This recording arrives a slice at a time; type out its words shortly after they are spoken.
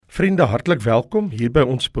Vriende, hartlik welkom hier by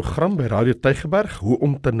ons program by Radio Tygerberg, hoe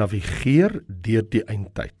om te navigeer deur die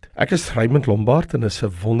Eindtyd. Ek is Raymond Lombard en is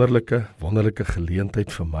 'n wonderlike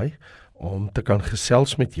geleentheid vir my om te kan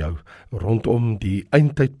gesels met jou rondom die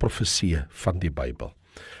Eindtyd profeseë van die Bybel.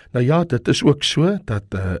 Nou ja, dit is ook so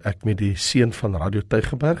dat ek met die seun van Radio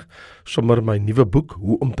Tygerberg sommer my nuwe boek,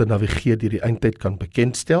 hoe om te navigeer deur die Eindtyd kan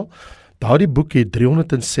bekendstel. Daardie boek het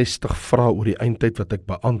 360 vrae oor die eindtyd wat ek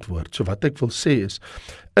beantwoord. So wat ek wil sê is,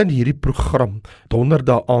 in hierdie program,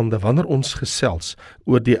 Donderdag aande, wanneer ons gesels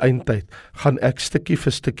oor die eindtyd, gaan ek stukkie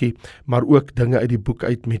vir stukkie, maar ook dinge uit die boek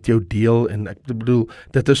uit met jou deel, en ek bedoel,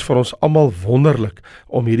 dit is vir ons almal wonderlik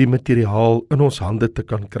om hierdie materiaal in ons hande te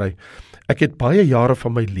kan kry. Ek het baie jare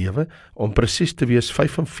van my lewe, om presies te wees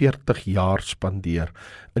 45 jaar spandeer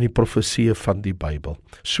in die profeseë van die Bybel.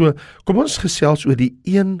 So, kom ons gesels oor die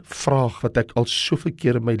een vraag wat ek al soveel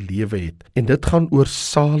keer in my lewe het, en dit gaan oor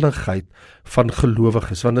saligheid van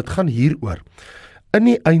gelowiges, want dit gaan hieroor. In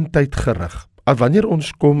die eindtyd gerig, wanneer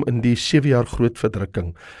ons kom in die 7 jaar groot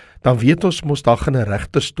verdrukking, dan weet ons mos daar gaan 'n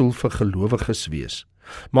regterstoel vir gelowiges wees.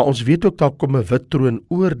 Maar ons weet ook daar kom 'n wit troon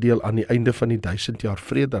oordeel aan die einde van die 1000 jaar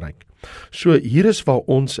vrederyk. So hier is waar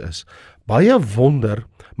ons is. Baie wonder,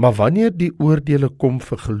 maar wanneer die oordeele kom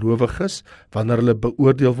vir gelowiges, wanneer hulle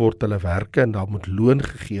beoordeel word hulle werke en daar moet loon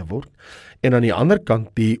gegee word, en aan die ander kant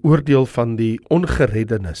die oordeel van die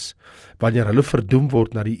ongereddenes, wanneer hulle verdoem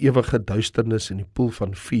word na die ewige duisternis in die poel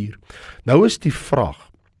van vuur. Nou is die vraag,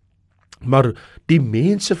 maar die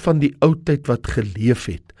mense van die ou tyd wat geleef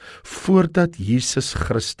het, voordat Jesus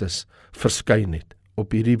Christus verskyn het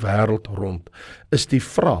op hierdie wêreld rond, is die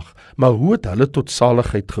vraag, maar hoe het hulle tot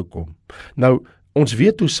saligheid gekom? Nou, ons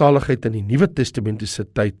weet hoe saligheid in die Nuwe Testamentiese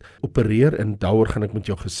tyd opereer, en daaroor gaan ek met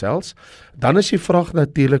jou gesels. Dan is die vraag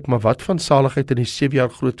natuurlik, maar wat van saligheid in die 7 jaar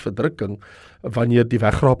groot verdrukking, wanneer die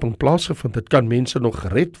wegraping plaasgevind het, kan mense nog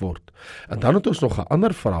gered word? En dan het ons nog 'n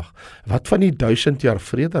ander vraag, wat van die 1000 jaar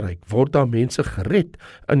vrederyk? Word daar mense gered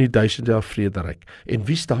in die 1000 jaar vrederyk? En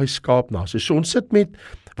wie's daai skaapnase? So ons sit met,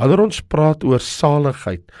 wanneer ons praat oor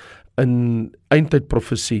saligheid in eindtyd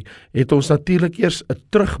profesie, het ons natuurlik eers 'n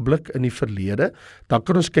terugblik in die verlede, dan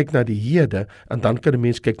kan ons kyk na die hede, en dan kan 'n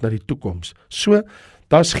mens kyk na die toekoms. So,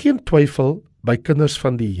 daar's geen twyfel by kinders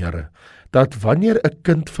van die Here, dat wanneer 'n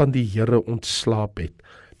kind van die Here ontslaap het,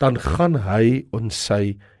 dan gaan hy in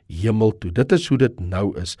sy hemel toe. Dit is hoe dit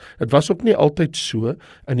nou is. Dit was ook nie altyd so,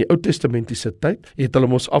 in die Ou Testamentiese tyd, het hulle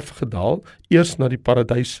mos afgedaal, eers na die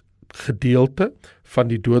paradys gedeelte van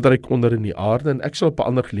die doodryk onder in die aarde, en ek sal op 'n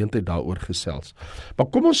ander geleentheid daaroor gesels. Maar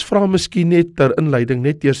kom ons vra miskien net ter inleiding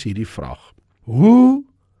net eers hierdie vraag. Hoe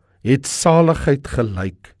het saligheid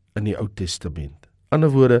gelyk in die Ou Testament? In ander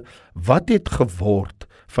woorde, wat het geword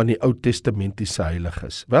van die Ou Testamentiese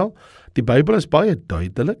heiliges? Wel, die Bybel is baie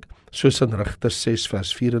duidelik, soos in Rigters 6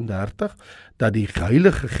 vers 34, dat die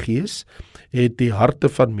Heilige Gees het die harte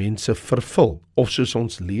van mense vervul, of soos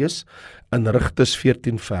ons lees in Rigters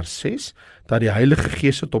 14 vers 6, dat die Heilige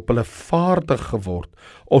Gees het op hulle vaardig geword,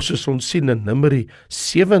 of soos ons sien in Numeri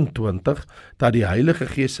 27, dat die Heilige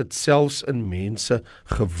Gees het selfs in mense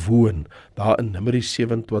gewoon, daar in Numeri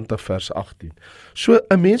 27 vers 18. So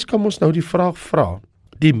 'n mens kan ons nou die vraag vra,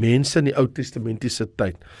 die mense in die Ou Testamentiese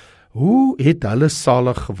tyd, hoe het hulle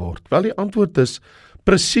salig geword? Wel, die antwoord is,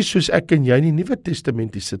 presies soos ek en jy in die Nuwe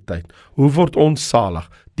Testamentiese tyd. Hoe word ons salig?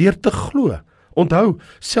 Deur te glo. Onthou,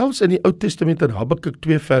 selfs in die Ou Testament in Habakuk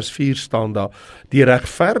 2 vers 4 staan daar, die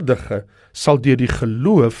regverdige sal deur die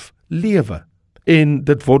geloof lewe. En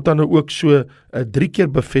dit word dan ook so 3 keer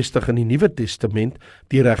bevestig in die Nuwe Testament,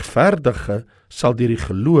 die regverdige sal deur die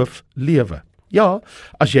geloof lewe. Ja,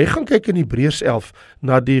 as jy gaan kyk in Hebreërs 11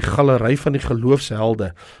 na die galery van die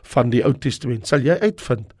geloofshelde van die Ou Testament, sal jy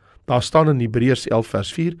uitvind, daar staan in Hebreërs 11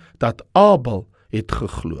 vers 4, dat Abel het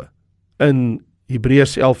geglo. In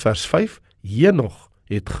Hebreërs 11 vers 5, Henog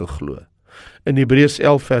het geglo. In Hebreërs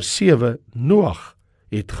 11 vers 7, Noag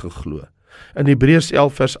het geglo. In Hebreërs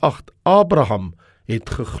 11 vers 8, Abraham het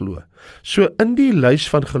geglo. So in die lys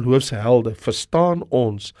van geloofshelde verstaan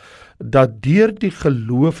ons dat deur die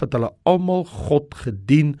geloof het hulle almal God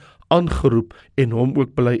gedien, aangeroep en hom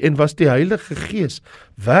ook bely, en was die Heilige Gees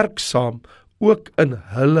werksaam ook in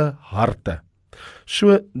hulle harte.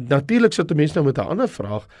 So natuurlik sit 'n mens nou met 'n ander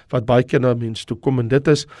vraag wat baie keer na mense toe kom, en dit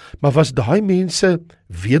is, maar was daai mense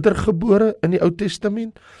wedergebore in die Ou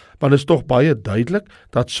Testament? Want is tog baie duidelik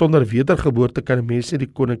dat sonder wedergeboorte kan mense nie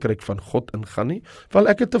die koninkryk van God ingaan nie. Wel,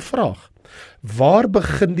 ek het 'n vraag. Waar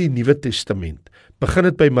begin die Nuwe Testament? Begin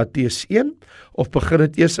dit by Matteus 1 of begin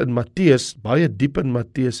dit eers in Matteus, baie diep in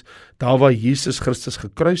Matteus, daar waar Jesus Christus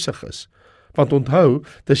gekruisig is? Want onthou,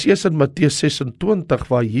 dis eers in Matteus 26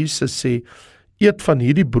 waar Jesus sê, eet van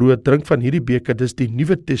hierdie brood, drink van hierdie beker, dis die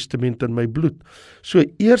Nuwe Testament in my bloed. So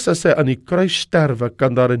eers as hy aan die kruis sterwe,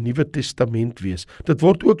 kan daar 'n Nuwe Testament wees. Dit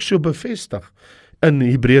word ook so bevestig in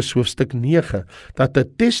Hebreërs hoofstuk 9, dat 'n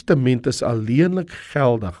testament is alleenlik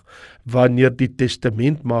geldig wanneer die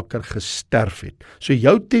testamentmaker gesterf het. So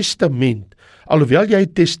jou testament, alhoewel jy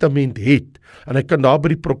 'n testament het, en hy kan daar by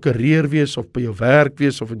die prokureur wees, of by jou werk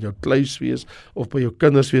wees, of in jou kluis wees, of by jou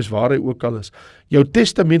kinders wees, waar hy ook al is. Jou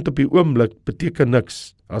testament op die oomblik beteken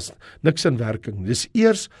niks, as niks in werking. Dis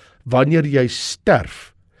eers wanneer jy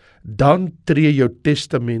sterf, dan tree jou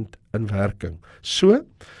testament in werking. So,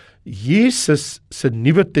 Jesus se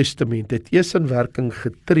Nuwe Testament het eers in werking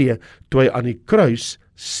getree toe hy aan die kruis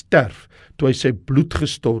sterf, toe hy sy bloed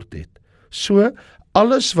gestort het. So,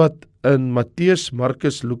 alles wat in Matteus,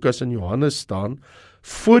 Markus, Lukas en Johannes staan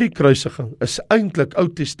voor die kruisiging is eintlik Ou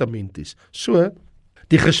Testamenties. So,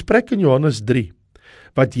 die gesprek in Johannes 3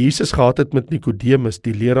 wat Jesus gehad het met Nikodemus,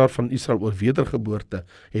 die leraar van Israel oor wedergeboorte,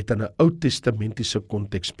 het in 'n Ou Testamentiese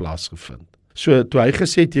konteks plaasgevind. So, toe hy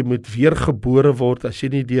gesê het, jy moet weergebore word, as jy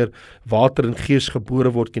nie deur water en gees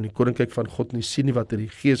gebore word, kan die koninkryk van God nie sien nie. Wat uit die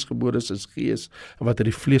gees gebore is gees, en wat uit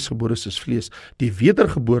die vlees gebore is vlees. Die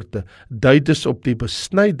wedergeboorte dui dus op die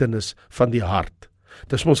besnydenis van die hart.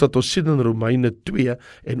 Dis mos wat ons sien in Romeine 2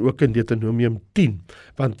 en ook in Deuteronomium 10,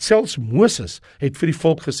 want selfs Moses het vir die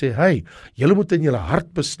volk gesê, hey, julle moet in julle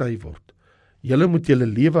hart besny word. Julle moet julle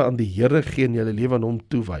lewe aan die Here gee en julle lewe aan hom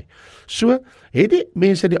toewy. So, het die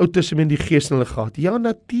mense in die Ou Testament die gees in hulle gehad? Ja,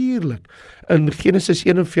 natuurlik. In Genesis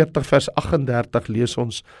 41 vers 38 lees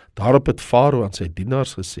ons, daarop het Farao aan sy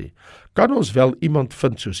dienaars gesê, kan ons wel iemand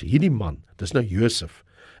vind soos hierdie man, dis nou Josef,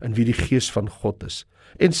 in wie die gees van God is.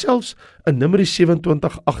 En selfs in Numeri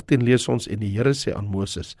 27:18 lees ons, en die Here sê aan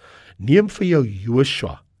Moses, neem vir jou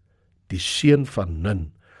Joshua, die seun van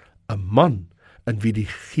Nun, 'n man in wie die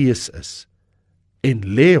gees is, en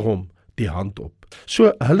lê hom die hand op.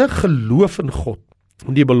 So hulle geloof in God,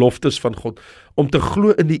 in die beloftes van God, om te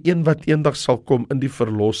glo in die een wat eendag sal kom, in die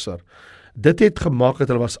verlosser. Dit het gemaak dat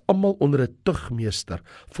hulle was almal onder 'n tugmeester,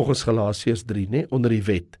 volgens Galasiërs 3, onder die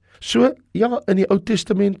wet. So, ja, in die Ou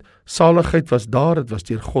Testament, saligheid was daar, dit was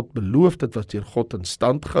deur God beloof, dit was deur God in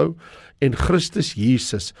stand gehou, en Christus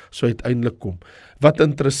Jesus sou uiteindelik kom. Wat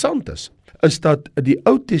interessant is dat in die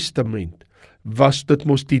Ou Testament was dit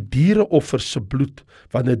mos die diereoffer se bloed,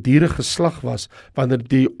 wanneer diere geslag was, wanneer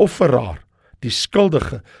die offeraar, die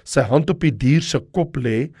skuldige, sy hand op die dier se kop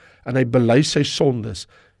lê, en hy bely sy sondes,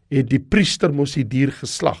 het die priester mos die dier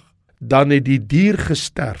geslag, dan het die dier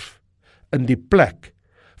gesterf in die plek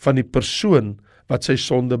van die persoon wat sy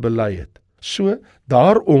sonde bely het. So,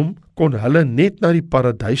 daarom kon hulle net na die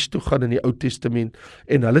paradys toe gaan in die Ou Testament,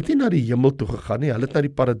 en hulle het nie na die hemel toe gegaan nie, hulle het na die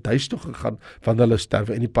paradys toe gegaan van hulle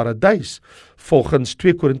sterwe. En die paradys, volgens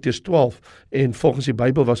 2 Korintiërs 12, en volgens die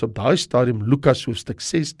Bybel was op daai stadium, Lukas hoofstuk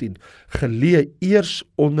 16, geleë eers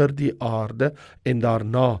onder die aarde, en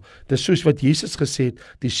daarna, dis soos wat Jesus gesê het,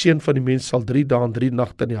 die seun van die mens sal 3 dae en 3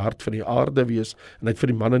 nagte in die hart van die aarde wees, en hy het vir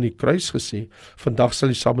die man aan die kruis gesê, vandag sal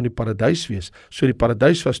hy saam in die paradys wees. So die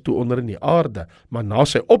paradys was toe onder in die aarde, maar na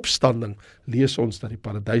sy opstanding lees ons dat die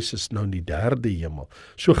paradys is nou in die 3de hemel.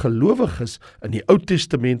 So gelowiges in die Ou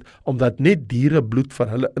Testament, omdat net diere bloed vir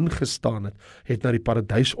hulle ingestaan het, het na die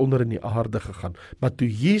paradys onder in die aarde gegaan. Maar toe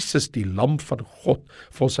Jesus, die lam van God,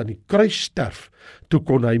 vir ons aan die kruis sterf, toe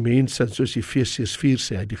kon hy mense, soos Efesiërs 4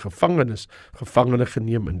 sê, hy die gevangene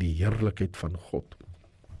geneem in die heerlikheid van God.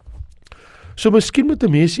 So miskien moet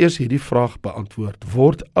 'n mens eers hierdie vraag beantwoord,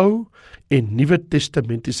 word Ou en Nuwe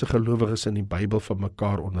Testamentiese gelowiges in die Bybel van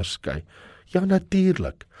mekaar onderskei? Ja,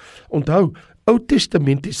 natuurlik. Onthou, Ou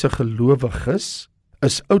Testamentiese gelowiges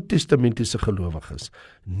is Ou Testamentiese gelowiges.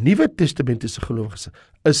 Nuwe Testamentiese gelowiges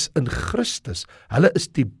is in Christus. Hulle is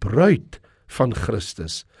die bruid van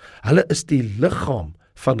Christus. Hulle is die liggaam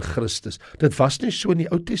van Christus. Dit was nie so in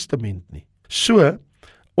die Ou Testament nie. So,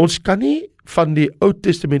 ons kan nie van die Ou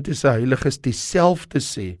Testamentiese heiliges dieselfde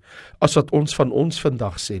sê as wat ons van ons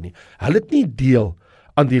vandag sê nie. Hulle het nie deel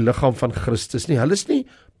aan die liggaam van Christus nie. Hulle is nie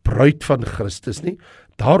bruid van Christus nie.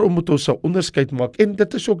 Daarom moet ons 'n onderskeid maak, en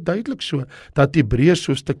dit is ook duidelik so, dat Hebreërs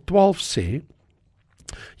hoofstuk 12 sê,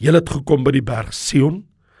 julle het gekom by die berg Sion,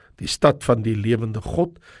 die stad van die lewende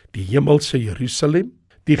God, die hemelse Jerusalem,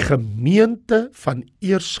 die gemeente van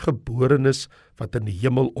eersgeborenes wat in die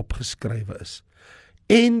hemel opgeskrywe is,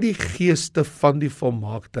 en die geeste van die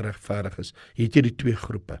volmaakte regverdiges. Hier het jy die 2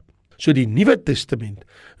 groepe. So die Nuwe Testament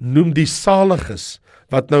noem die saliges,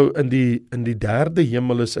 wat nou in die 3de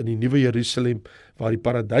hemel is, in die Nuwe Jerusalem, waar die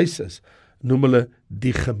paradys is, noem hulle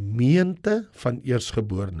die gemeente van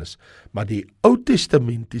eersgeborenes. Maar die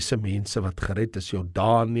Ou-testamentiese mense wat gered is, jou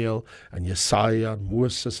Daniël en Jesaja en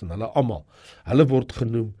Moses en hulle almal, hulle word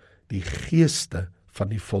genoem die geeste van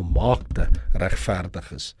die volmaakte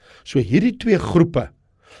regverdiges. So hierdie twee groepe,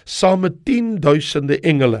 saam met 10.000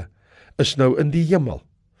 engele, is nou in die hemel.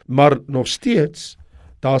 Maar nog steeds,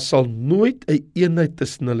 daar sal nooit 'n eenheid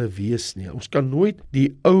tussen hulle wees nie. Ons kan nooit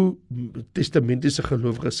die Ou testamentiese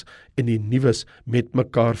gelowiges en die nuwes met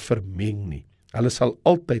mekaar vermeng nie. Hulle sal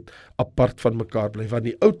altyd apart van mekaar bly, want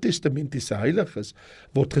die Ou testamentiese heiliges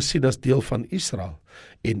word gesien as deel van Israel,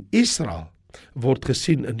 en Israel word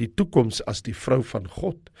gesien in die toekoms as die vrou van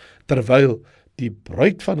God, terwyl die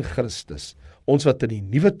bruid van Christus, ons wat in die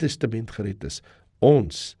Nuwe Testament gered is,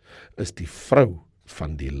 ons is die vrou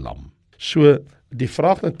van die lam. So, die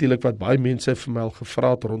vraag natuurlik wat baie mense vir my al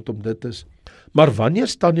gevra het rondom dit is, maar wanneer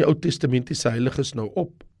staan die Ou Testamentiese heiliges nou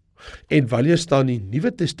op? En wanneer staan die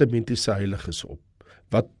Nuwe Testamentiese heiliges op?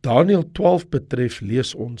 Wat Daniël 12 betref,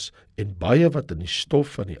 lees ons, en baie wat in die stof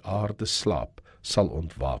van die aarde slaap, sal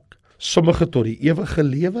ontwaak. Sommige tot die ewige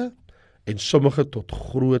lewe, en sommige tot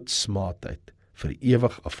groot smaadheid, vir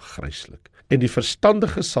ewig afgryslik. En die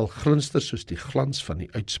verstandige sal glinster soos die glans van die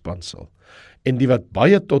uitspansel, en die wat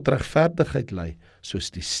baie tot regverdigheid lei,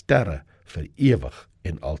 soos die sterre vir ewig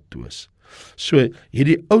en altoos. So,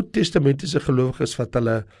 hierdie Oud-testamentiese gelowiges wat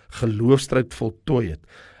hulle geloofstryd voltooi het,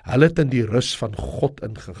 hulle het in die rus van God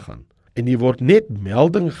ingegaan. En hier word net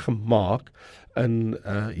melding gemaak in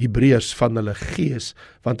Hebreërs van hulle gees,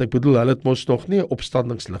 want ek bedoel, hulle het mos nog nie 'n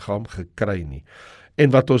opstandingsliggaam gekry nie.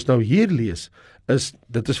 En wat ons nou hier lees,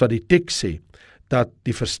 dit is wat die teks sê, dat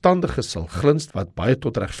die verstandige sal glinst, wat baie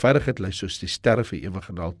tot regverdigheid lei, soos die sterre vir ewig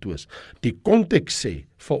en altoos. Die konteks sê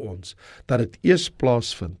vir ons, dat dit eers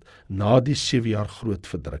plaasvind na die 7 jaar groot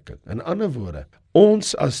verdrukking. In ander woorde,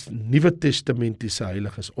 ons as Nuwe Testamentiese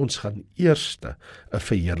heiliges, ons gaan eerste 'n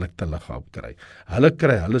verheerlikte liggaam kry. Hulle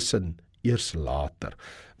kry hulle sin eers later,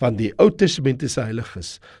 want die Ou Testamentiese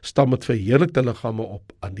heiliges staan met verheerlikte liggame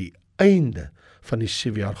op aan die einde van die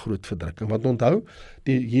 7 jaar groot verdrukking. Want onthou,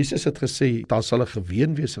 Jesus het gesê, daar sal 'n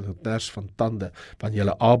geween wees en 'n kners van tande, want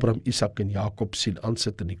julle Abraham, Isak en Jakob sien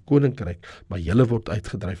aansit in die koninkryk, maar julle word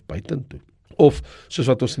uitgedryf buitentoe. Of, soos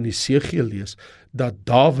wat ons in Esegiel lees, dat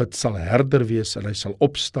Dawid sal herder wees en hy sal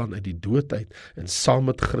opstaan uit die dood uit en saam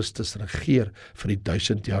met Christus regeer vir die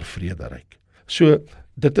 1000 jaar vrederyk. So,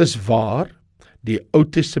 dit is waar, die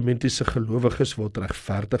Oud-testamentiese gelowiges word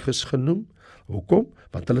regverdiges genoem. Hoekom?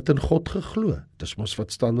 Want hulle het in God geglo. Dis mos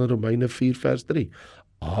wat staan in Romeine 4 vers 3.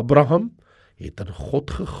 Abraham het in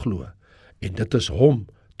God geglo, en dit is hom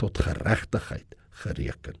tot geregtigheid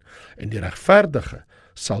gereken. En die regverdige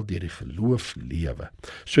sal deur die geloof lewe.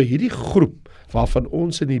 So hierdie groep, waarvan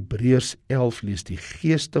ons in Hebreërs 11 lees, die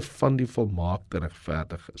geeste van die volmaakte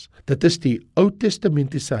regverdiges. Dit is die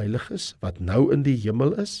Oud-testamentiese heiliges, wat nou in die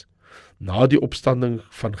hemel is, na die opstanding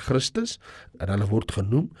van Christus, en hulle word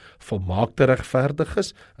genoem volmaakte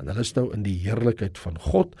regverdiges, en hulle is nou in die heerlikheid van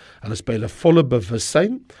God. Hulle is by hulle volle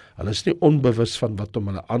bewussyn, hulle is nie onbewus van wat om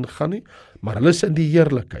hulle aangaan nie, maar hulle is in die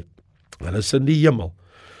heerlikheid, hulle is in die hemel.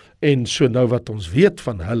 En so nou wat ons weet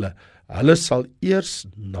van hulle sal eers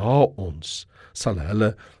na ons, sal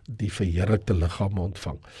hulle die verheerlikte liggame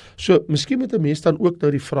ontvang. So, miskien moet 'n mens dan ook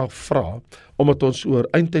nou die vraag vra, omdat ons oor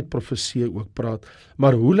Eindtyd profesie ook praat,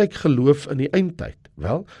 maar hoe lyk geloof in die Eindtyd?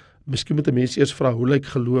 Wel, miskien moet 'n mens eers vra, hoe lyk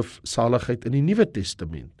geloof, saligheid in die Nuwe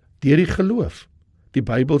Testament? Deur die geloof. Die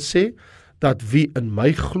Bybel sê, dat wie in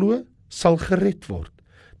my glo, sal gered word.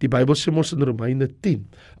 Die Bybel sê ons in Romeine 10,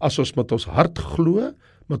 as ons met ons hart glo,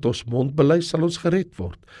 met ons mond bely, sal ons gered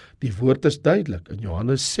word. Die woord is duidelik in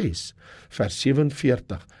Johannes 6, vers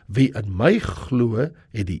 47, wie in my glo,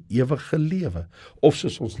 het die ewige lewe. Of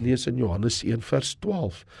soos ons lees in Johannes 1, vers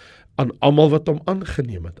 12, aan almal wat hom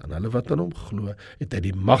aangeneem het, aan hulle wat in hom glo, het hy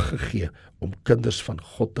die mag gegee om kinders van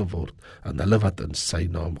God te word, aan hulle wat in sy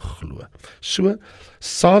naam glo. So,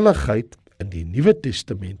 saligheid in die Nuwe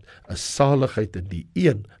Testament is saligheid in die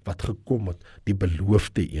een wat gekom het, die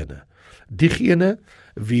beloofde ene. Diegene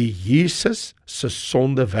wie Jesus se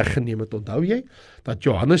sonde weggeneem het, onthou jy, dat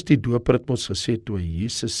Johannes die Doper het ons gesê toe hy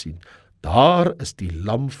Jesus sien, daar is die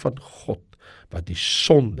lam van God, wat die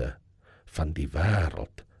sonde van die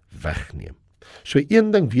wêreld wegneem. So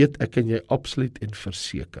een ding weet ek en jy absoluut en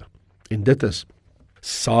verseker, en dit is,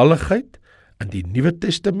 saligheid in die Nuwe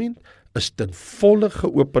Testament is ten volle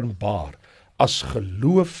geopenbaar as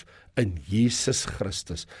geloof in Jesus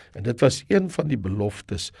Christus. En dit was een van die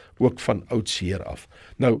beloftes ook van oudsher af.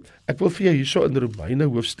 Nou, ek wil vir jou hierso in Romeine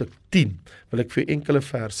hoofstuk 10, wil ek vir enkele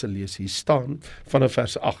verse lees. Hier staan vanaf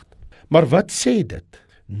vers 8. Maar wat sê dit?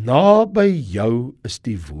 Naby jou is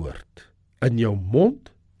die woord, in jou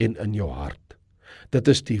mond en in jou hart. Dit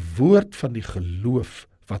is die woord van die geloof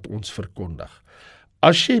wat ons verkondig.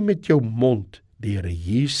 As jy met jou mond die Here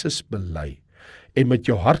Jesus bely en met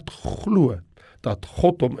jou hart glo dat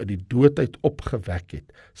God hom uit die dood uit opgewek het,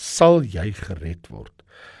 sal jy gered word.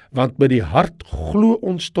 Want met die hart glo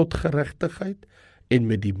ons tot geregtigheid en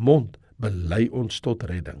met die mond bely ons tot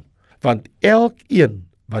redding. Want elkeen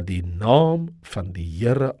wat die naam van die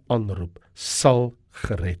Here aanroep, sal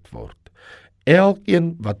gered word.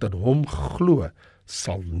 Elkeen wat in hom glo,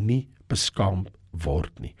 sal nie beskaam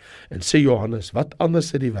word nie. En sê Johannes, wat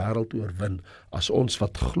anders het die wêreld oorwin as ons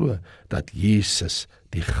wat glo dat Jesus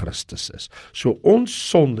die Christus is. So ons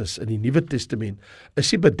sondes in die Nuwe Testament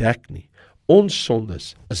is nie bedek nie. Ons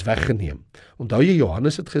sondes is weggeneem. Onthou jy,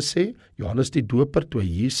 Johannes het gesê, Johannes die Doper, toe hy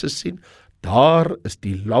Jesus sien, daar is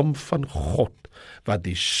die lam van God, wat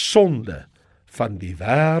die sonde van die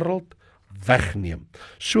wêreld wegneem.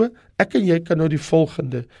 So, ek en jy kan nou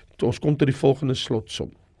ons kom tot die volgende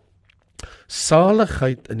slotsom.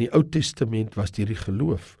 Saligheid in die Ou Testament was deur die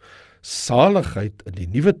geloof. Saligheid in die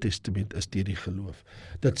Nuwe Testament is deur die geloof.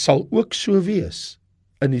 Dit sal ook so wees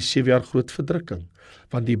in die 7 jaar groot verdrukking,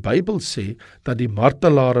 want die Bybel sê dat die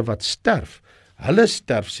martelare wat sterf, hulle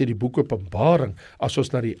sterf, sê die boek Openbaring, as ons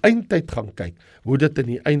na die eindtyd gaan kyk, hoe dit in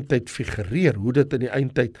die eindtyd figureer, hoe dit in die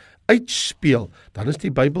eindtyd uitspeel, dan is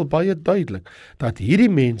die Bybel baie duidelik, dat hierdie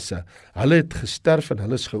mense, hulle het gesterf en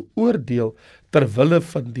hulle is geoordeel ter wille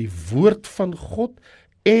van die woord van God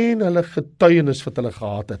en hulle getuienis wat hulle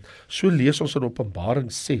gehad het. So lees ons in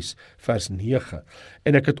Openbaring 6 vers 9.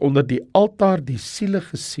 En ek het onder die altaar die siele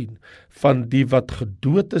gesien van die wat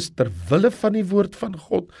gedood is ter wille van die woord van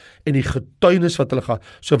God en die getuienis wat hulle gehad.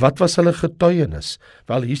 So wat was hulle getuienis?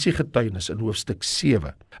 Wel, hier is die getuienis in hoofstuk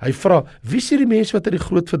 7. Hy vra, wie is die mense wat in die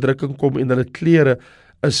groot verdrukking kom en hulle klere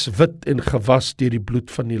is wit en gewas deur die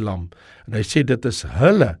bloed van die lam? En hy sê dit is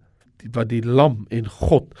hulle wat die lam en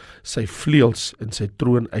God sy vleuels en sy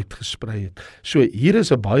troon uitgesprei het. So hier is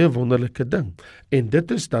 'n baie wonderlike ding, en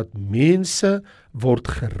dit is dat mense word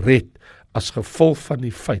gered as gevolg van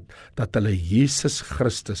die feit dat hulle Jesus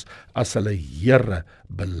Christus as hulle Here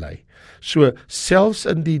bely. So selfs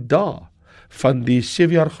in die dae van die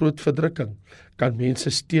 7 jaar groot verdrukking kan mense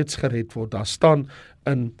steeds gered word. Daar staan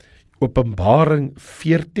in Openbaring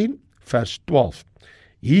 14 vers 12.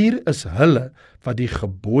 Hier is hulle wat die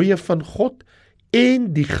gebooie van God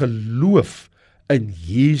en die geloof in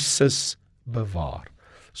Jesus bewaar.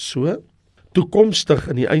 So, toekomstig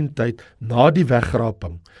in die eindtyd, na die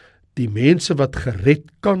wegraping, die mense wat gered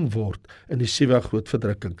kan word in die 7 jaar groot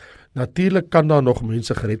verdrukking. Natuurlik kan daar nog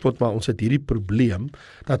mense gered word, maar ons het hierdie probleem,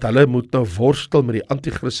 dat hulle moet nou worstel met die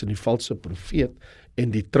antichrist en die valse profeet, en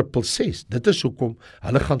die 666. Dit is hoekom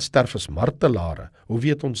hulle gaan sterf as martelare. Hoe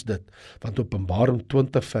weet ons dit? Want Openbaring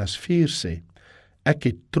 20 vers 4 sê, ek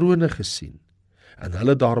het trone gesien, en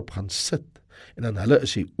hulle daarop gaan sit, en aan hulle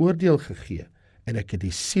is die oordeel gegee, en ek het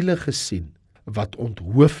die siele gesien, wat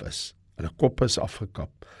onthoof is, hulle koppe is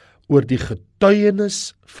afgekap, oor die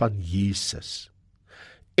getuienis van Jesus,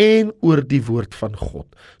 en oor die woord van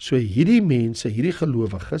God. So hierdie mense, hierdie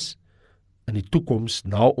gelowiges, in die toekoms,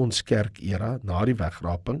 na ons kerkera, na die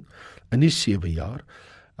wegraping, in die 7 jaar,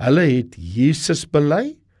 hulle het Jesus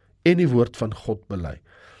bely, en die woord van God bely.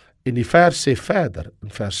 En die vers sê verder,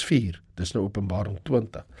 in vers 4, dis nou Openbaring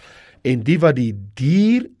 20, en die wat die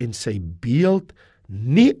dier en sy beeld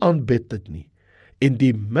nie aanbid het nie, en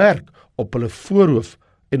die merk op hulle voorhoof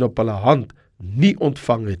en op hulle hand nie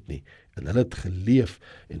ontvang het nie, en hulle het geleef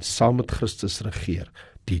en saam met Christus regeer,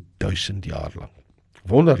 die 1000 jaar lang.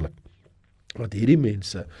 Wonderlik, want hierdie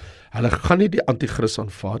mense, hulle gaan nie die antichrist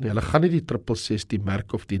aanvaar nie, hulle gaan nie die 666, die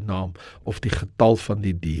merk of die naam, of die getal van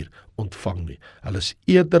die dier ontvang nie. Hulle is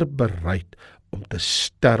eerder bereid om te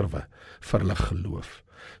sterwe vir hulle geloof.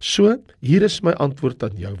 So, hier is my antwoord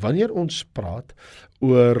aan jou. Wanneer ons praat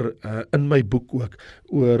oor, in my boek ook,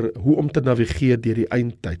 oor hoe om te navigeer deur die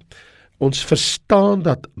eindtyd, ons verstaan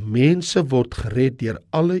dat mense word gered deur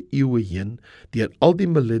alle eeue heen, deur al die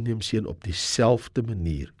millenniums heen op dieselfde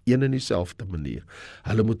manier, een en dieselfde manier.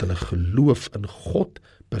 Hulle moet hulle geloof in God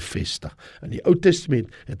bevestig. In die Ou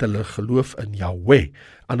Testament het hulle geloof in Yahweh,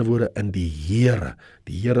 ander woorde in die Here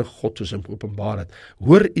God soos in Openbaar het.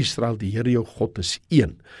 Hoor Israel, die Here jou God is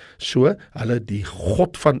een. So, hulle die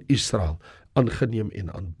God van Israel aangeneem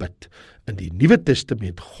en aanbid. In die Nuwe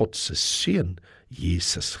Testament God se seun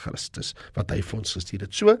Jesus Christus, wat hy vir ons gestuur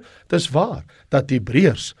het. So, dis waar, dat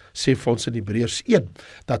Hebreërs, sê vir ons in Hebreërs 1,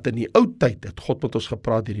 dat in die ou tyd het God met ons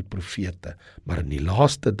gepraat deur die profete, maar in die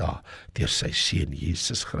laaste dae, deur sy seun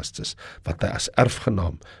Jesus Christus, wat hy as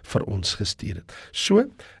erfgenaam vir ons gestuur het. So,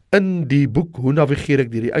 in die boek Hoe navigeer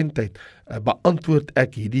ek deur die eindtyd, beantwoord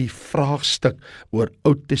ek hierdie vraagstuk oor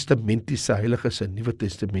Oud Testamentiese heiliges en Nuwe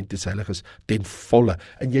Testamentiese heiliges ten volle.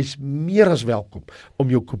 En jy's meer as welkom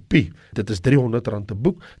om jou kopie, dit is R300 'n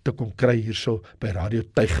boek, te kom kry hierso by Radio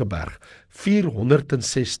Tygerberg.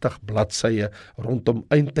 460 bladsye rondom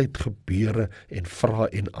eindtyd gebeure en vrae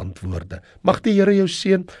en antwoorde. Mag die Here jou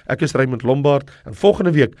seën. Ek is Raymond Lombard en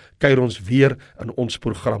volgende week kuier ons weer in ons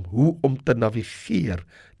program Hoe om te navigeer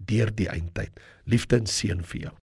deur die eindtyd. Liefde en seën vir jou.